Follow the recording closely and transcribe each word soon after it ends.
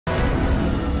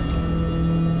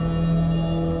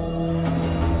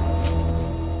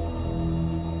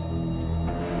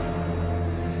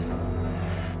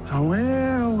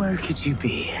could you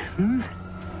be, hmm?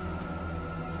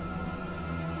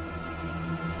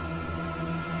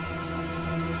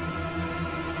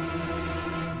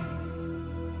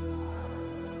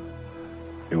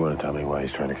 You want to tell me why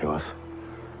he's trying to kill us?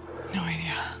 No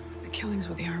idea. The killing's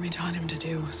what the army taught him to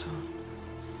do, so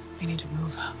we need to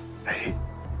move. Hey,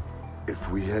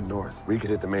 if we head north, we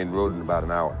could hit the main road in about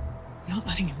an hour. I'm not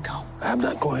letting him go. I'm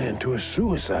not going into a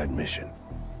suicide mission.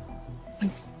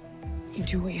 You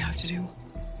do what you have to do.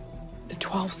 The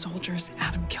 12 soldiers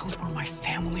Adam killed were my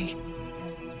family.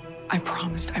 I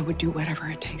promised I would do whatever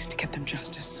it takes to get them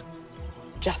justice.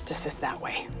 Justice is that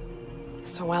way.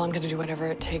 So while I'm gonna do whatever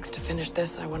it takes to finish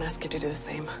this, I want to ask you to do the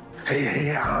same.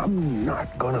 Hey, I'm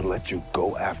not gonna let you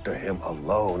go after him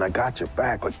alone. I got your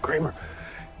back. But Kramer,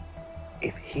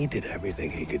 if he did everything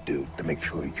he could do to make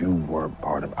sure you weren't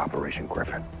part of Operation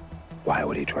Griffin, why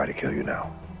would he try to kill you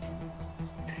now?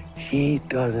 He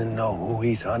doesn't know who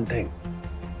he's hunting.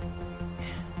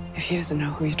 If he doesn't know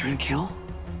who he's trying to kill,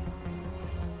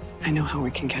 I know how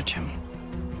we can catch him.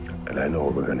 And I know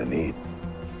what we're gonna need.